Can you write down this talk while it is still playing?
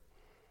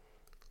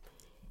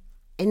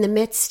In the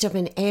midst of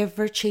an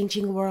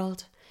ever-changing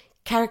world,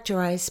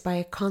 characterized by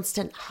a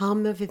constant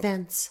hum of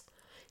events,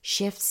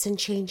 shifts and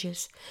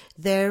changes,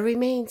 there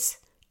remains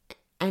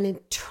an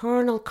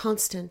eternal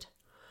constant,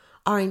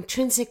 our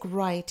intrinsic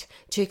right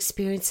to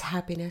experience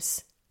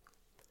happiness.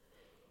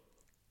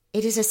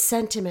 It is a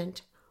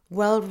sentiment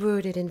well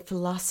rooted in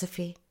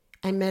philosophy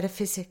and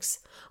metaphysics,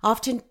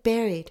 often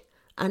buried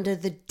under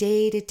the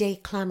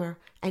day-to-day clamor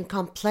and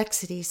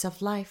complexities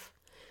of life,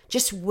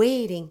 just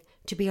waiting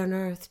to be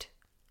unearthed.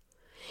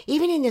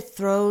 Even in the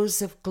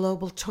throes of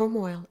global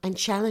turmoil and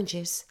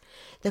challenges,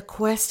 the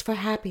quest for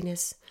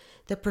happiness,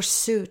 the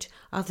pursuit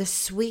of the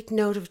sweet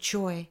note of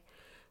joy,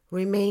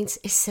 remains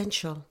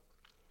essential.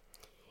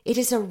 It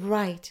is a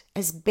right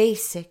as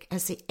basic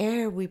as the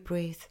air we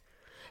breathe,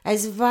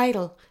 as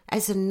vital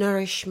as the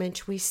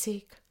nourishment we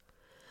seek.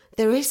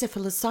 There is a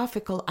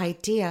philosophical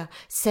idea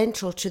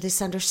central to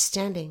this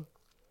understanding.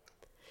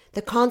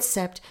 The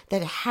concept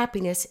that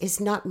happiness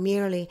is not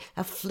merely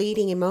a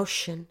fleeting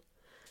emotion,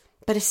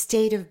 but a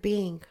state of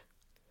being,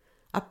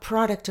 a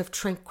product of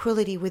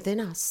tranquility within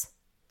us.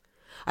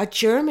 A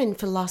German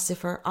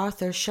philosopher,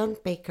 Arthur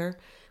Schonbeker,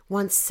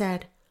 once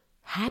said,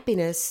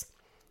 "Happiness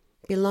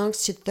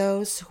belongs to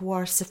those who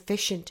are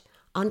sufficient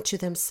unto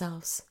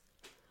themselves.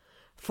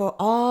 For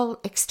all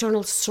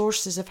external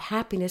sources of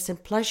happiness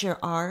and pleasure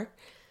are,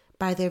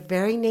 by their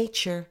very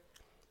nature,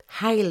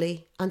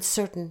 highly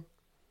uncertain,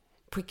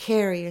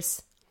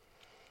 precarious,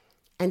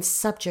 and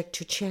subject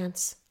to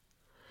chance."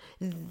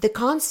 The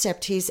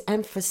concept he is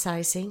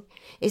emphasizing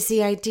is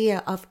the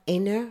idea of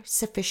inner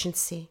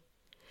sufficiency,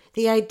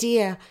 the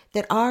idea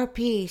that our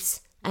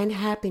peace and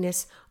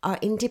happiness are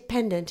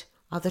independent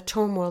of the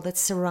turmoil that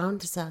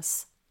surrounds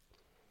us.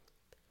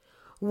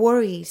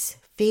 Worries,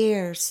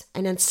 fears,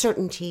 and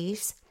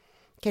uncertainties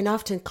can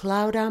often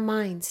cloud our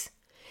minds,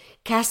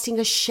 casting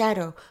a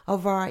shadow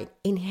of our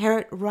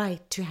inherent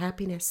right to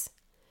happiness.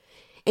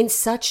 In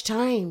such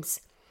times,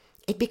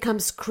 it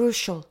becomes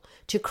crucial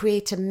to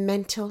create a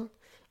mental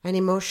and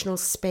emotional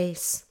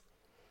space,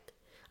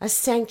 a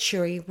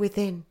sanctuary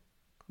within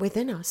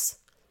us.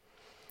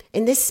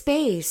 In this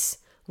space,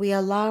 we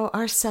allow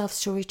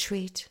ourselves to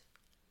retreat,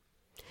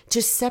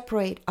 to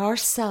separate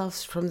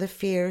ourselves from the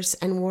fears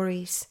and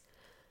worries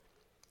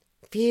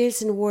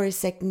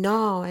that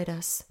gnaw at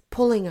us,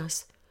 pulling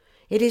us.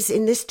 It is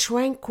in this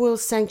tranquil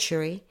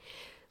sanctuary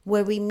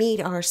where we meet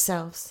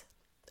ourselves,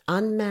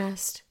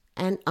 unmasked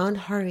and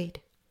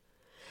unhurried,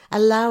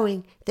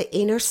 allowing the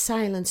inner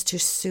silence to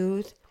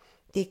soothe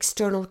the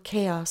external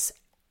chaos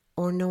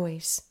or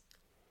noise.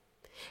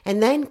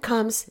 And then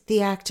comes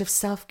the act of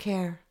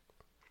self-care,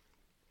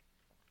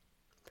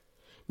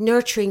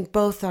 nurturing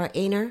both our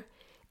inner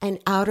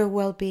and outer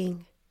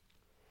well-being.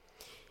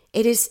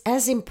 It is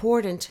as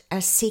important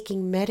as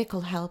seeking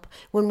medical help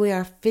when we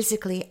are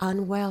physically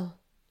unwell.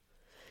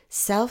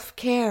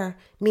 Self-care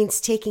means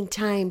taking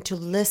time to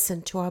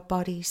listen to our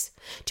bodies,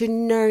 to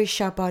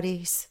nourish our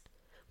bodies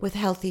with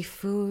healthy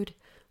food,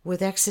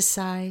 with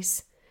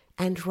exercise,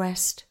 and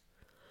rest.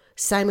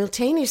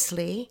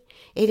 Simultaneously,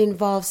 it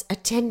involves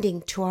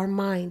attending to our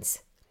minds,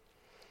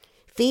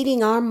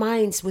 feeding our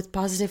minds with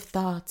positive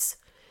thoughts,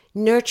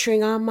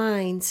 nurturing our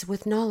minds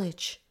with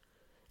knowledge,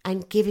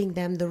 and giving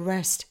them the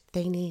rest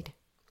they need.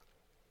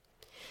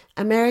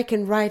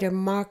 American writer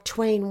Mark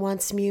Twain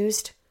once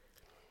mused,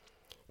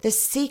 "The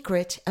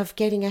secret of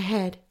getting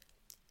ahead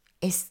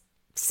is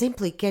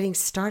simply getting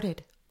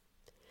started."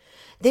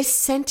 This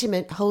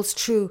sentiment holds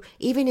true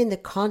even in the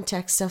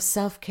context of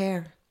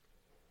self-care.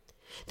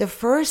 The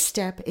first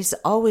step is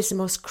always the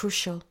most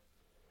crucial.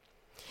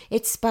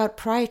 It's about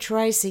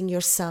prioritizing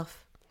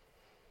yourself,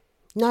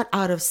 not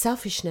out of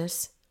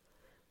selfishness,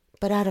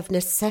 but out of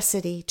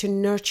necessity to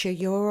nurture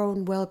your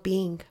own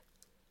well-being,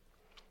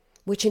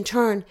 which in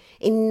turn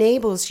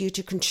enables you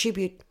to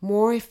contribute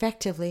more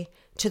effectively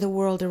to the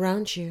world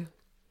around you.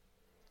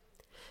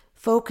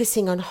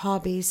 Focusing on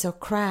hobbies or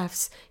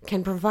crafts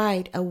can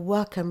provide a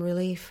welcome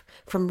relief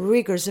from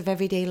rigors of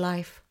everyday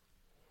life.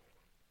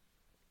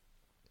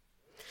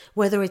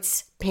 Whether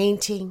it's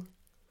painting,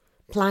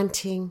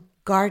 planting,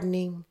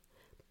 gardening,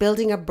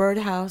 building a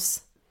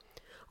birdhouse,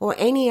 or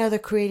any other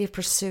creative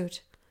pursuit.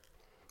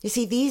 You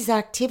see, these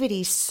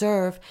activities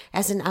serve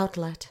as an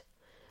outlet,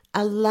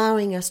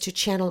 allowing us to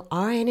channel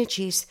our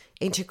energies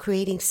into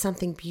creating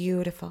something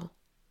beautiful.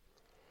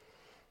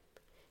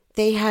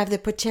 They have the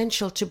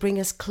potential to bring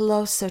us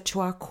closer to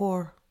our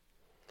core,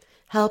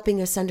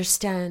 helping us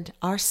understand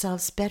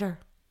ourselves better.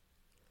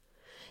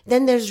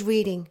 Then there's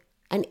reading,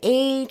 an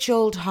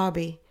age-old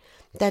hobby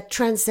that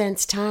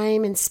transcends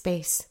time and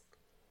space.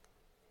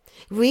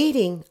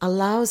 Reading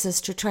allows us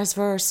to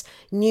traverse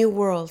new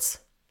worlds,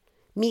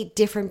 meet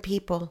different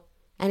people,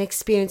 and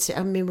experience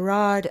a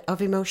myriad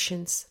of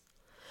emotions,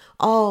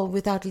 all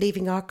without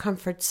leaving our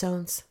comfort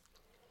zones.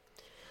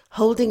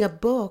 Holding a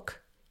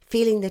book,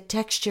 feeling the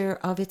texture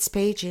of its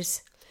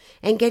pages,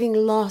 and getting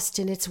lost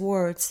in its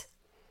words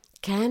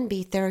can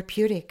be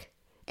therapeutic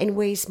in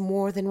ways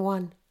more than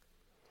one.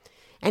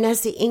 And as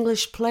the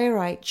English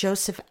playwright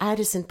Joseph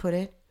Addison put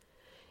it,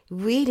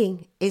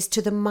 reading is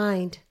to the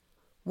mind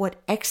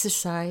what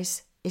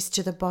exercise is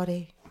to the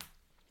body.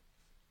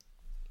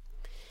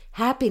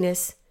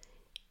 Happiness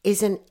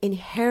is an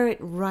inherent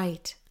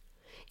right.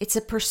 It's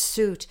a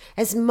pursuit,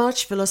 as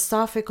much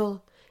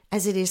philosophical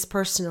as it is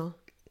personal.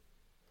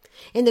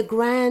 In the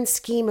grand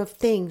scheme of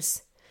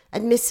things,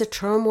 amidst the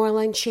turmoil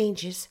and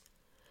changes,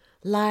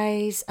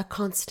 lies a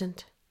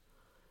constant.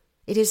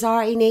 It is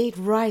our innate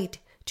right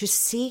to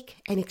seek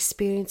and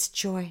experience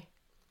joy.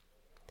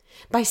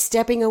 By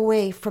stepping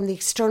away from the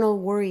external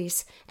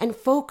worries and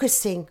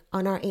focusing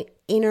on our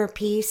inner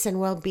peace and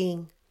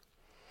well-being.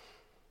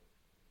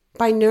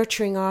 By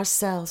nurturing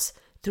ourselves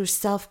through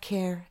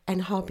self-care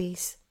and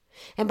hobbies,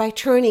 and by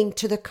turning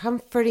to the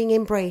comforting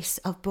embrace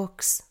of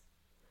books.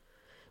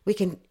 We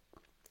can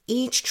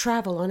each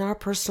travel on our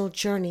personal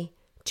journey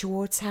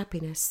towards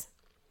happiness.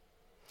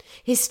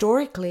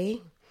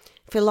 Historically,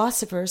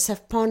 philosophers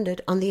have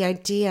pondered on the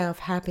idea of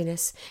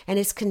happiness and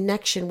its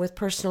connection with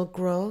personal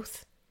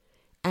growth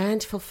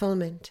and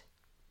fulfillment.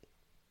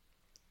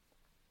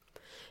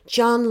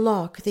 John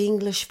Locke, the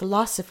English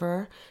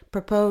philosopher,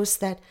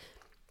 proposed that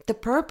the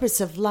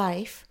purpose of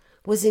life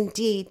was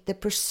indeed the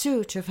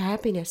pursuit of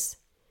happiness.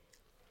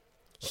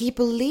 He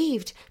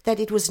believed that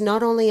it was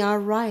not only our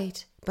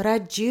right, but our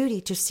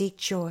duty to seek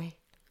joy,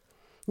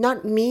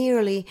 not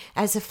merely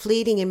as a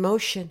fleeting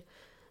emotion,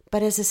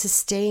 but as a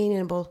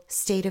sustainable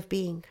state of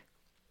being.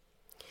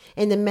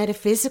 In the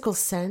metaphysical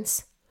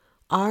sense,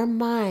 our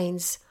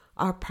minds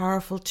are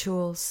powerful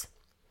tools.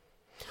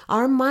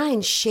 Our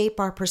minds shape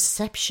our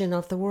perception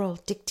of the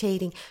world,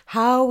 dictating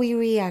how we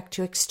react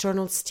to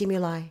external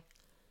stimuli,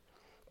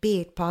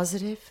 be it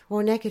positive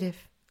or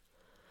negative.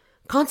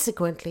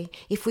 Consequently,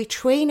 if we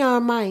train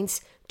our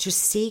minds to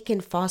seek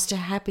and foster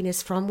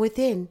happiness from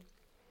within,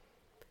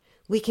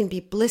 we can be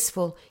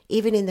blissful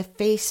even in the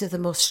face of the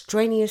most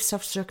strenuous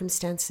of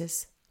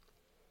circumstances.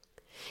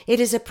 It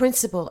is a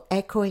principle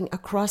echoing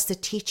across the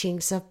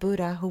teachings of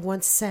Buddha, who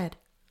once said,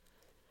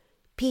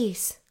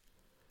 "Peace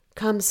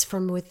comes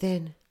from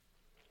within.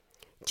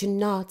 Do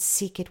not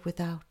seek it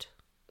without."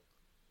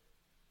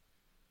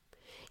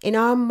 In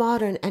our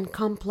modern and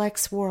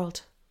complex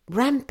world,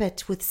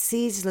 rampant with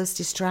ceaseless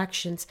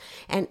distractions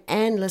and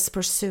endless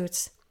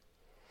pursuits,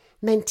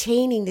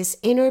 maintaining this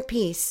inner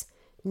peace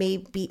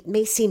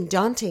may seem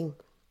daunting.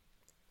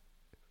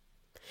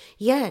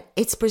 Yet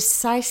it's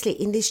precisely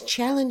in these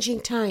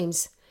challenging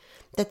times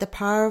that the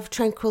power of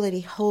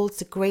tranquility holds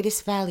the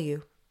greatest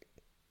value.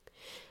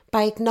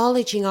 By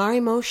acknowledging our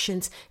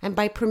emotions and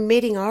by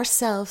permitting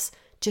ourselves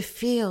to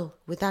feel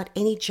without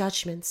any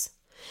judgments,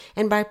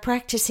 and by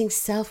practicing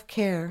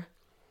self-care,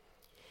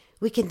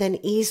 we can then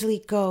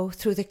easily go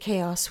through the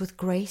chaos with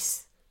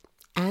grace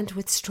and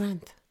with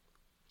strength.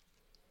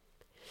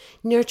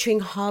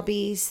 Nurturing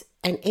hobbies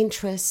and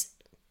interests,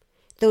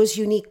 those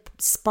unique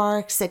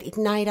sparks that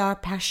ignite our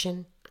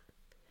passion,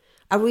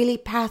 are really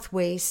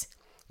pathways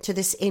to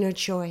this inner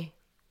joy.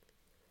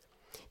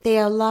 They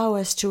allow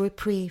us to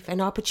reprieve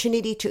an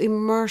opportunity to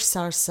immerse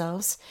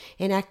ourselves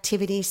in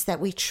activities that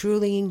we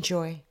truly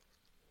enjoy.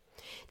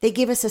 They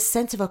give us a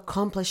sense of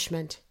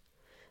accomplishment,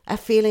 a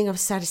feeling of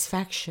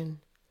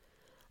satisfaction,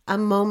 a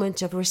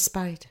moment of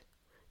respite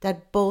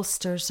that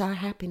bolsters our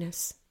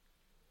happiness.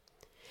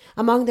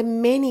 Among the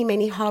many,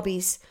 many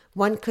hobbies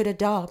one could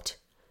adopt,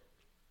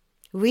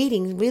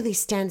 reading really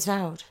stands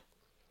out.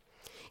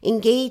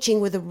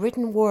 Engaging with the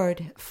written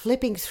word,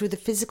 flipping through the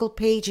physical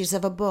pages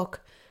of a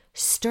book,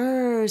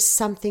 stirs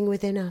something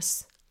within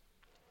us.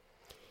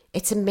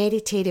 It's a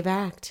meditative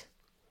act,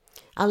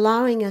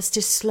 allowing us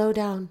to slow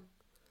down,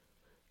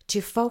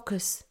 to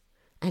focus,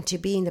 and to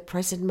be in the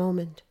present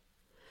moment.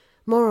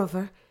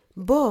 Moreover,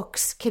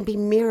 books can be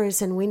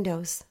mirrors and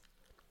windows,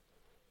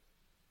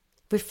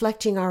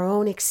 reflecting our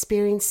own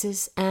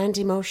experiences and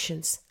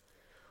emotions,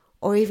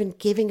 or even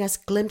giving us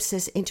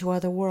glimpses into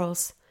other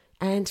worlds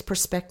and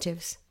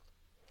perspectives,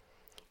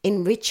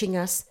 enriching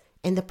us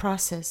in the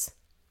process,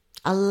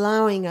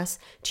 allowing us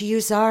to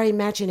use our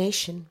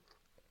imagination.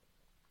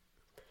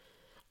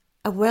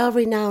 A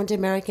well-renowned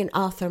American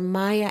author,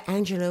 Maya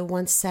Angelou,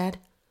 once said,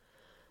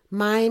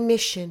 "My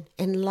mission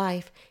in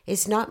life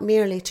is not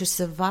merely to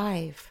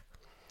survive,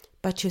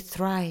 but to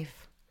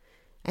thrive,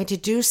 and to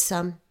do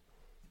some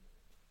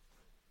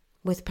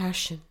with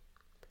passion,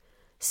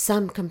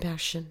 some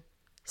compassion,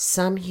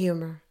 some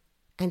humor,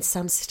 and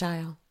some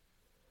style."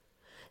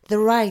 The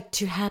right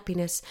to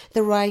happiness,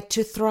 the right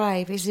to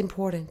thrive is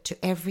important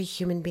to every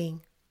human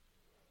being.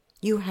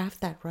 You have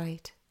that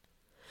right.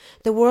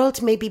 The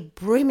world may be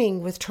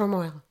brimming with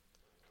turmoil,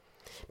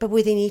 but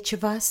within each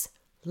of us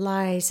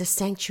lies a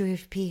sanctuary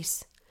of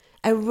peace,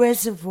 a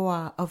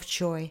reservoir of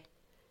joy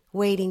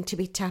waiting to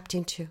be tapped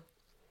into.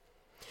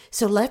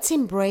 So let's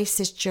embrace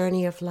this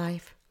journey of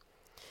life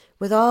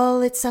with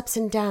all its ups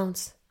and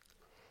downs,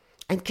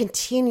 and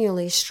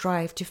continually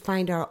strive to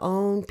find our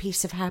own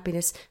piece of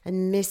happiness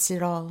amidst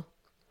it all.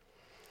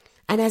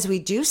 And as we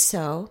do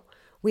so,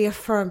 we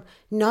affirm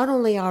not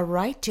only our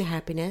right to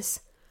happiness,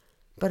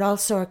 but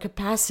also our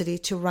capacity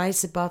to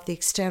rise above the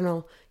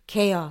external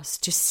chaos,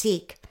 to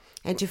seek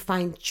and to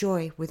find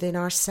joy within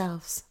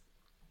ourselves.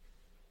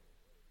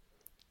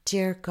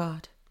 Dear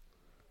God,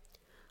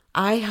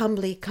 I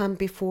humbly come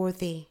before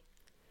Thee,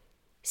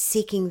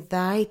 seeking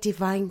Thy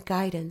divine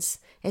guidance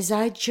as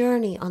I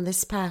journey on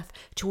this path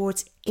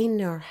towards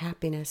inner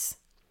happiness.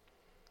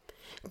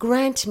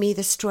 Grant me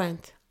the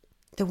strength,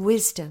 the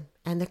wisdom,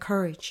 and the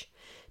courage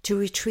to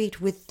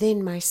retreat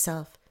within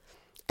myself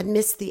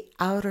amidst the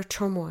outer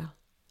turmoil,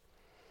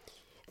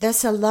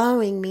 thus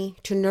allowing me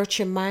to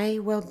nurture my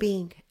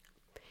well-being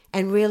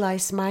and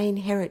realize my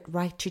inherent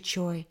right to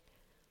joy,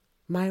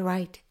 my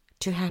right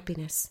to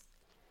happiness.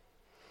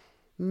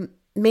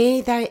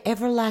 May Thy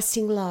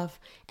everlasting love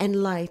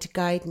and light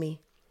guide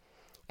me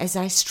as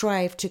I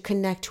strive to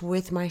connect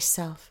with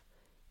myself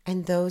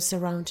and those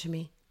around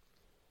me.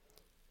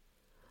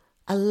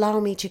 Allow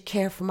me to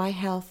care for my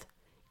health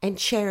and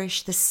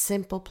cherish the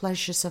simple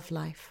pleasures of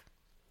life,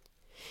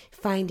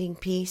 finding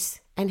peace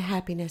and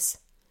happiness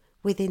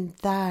within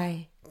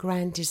Thy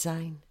grand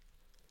design.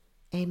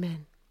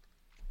 Amen.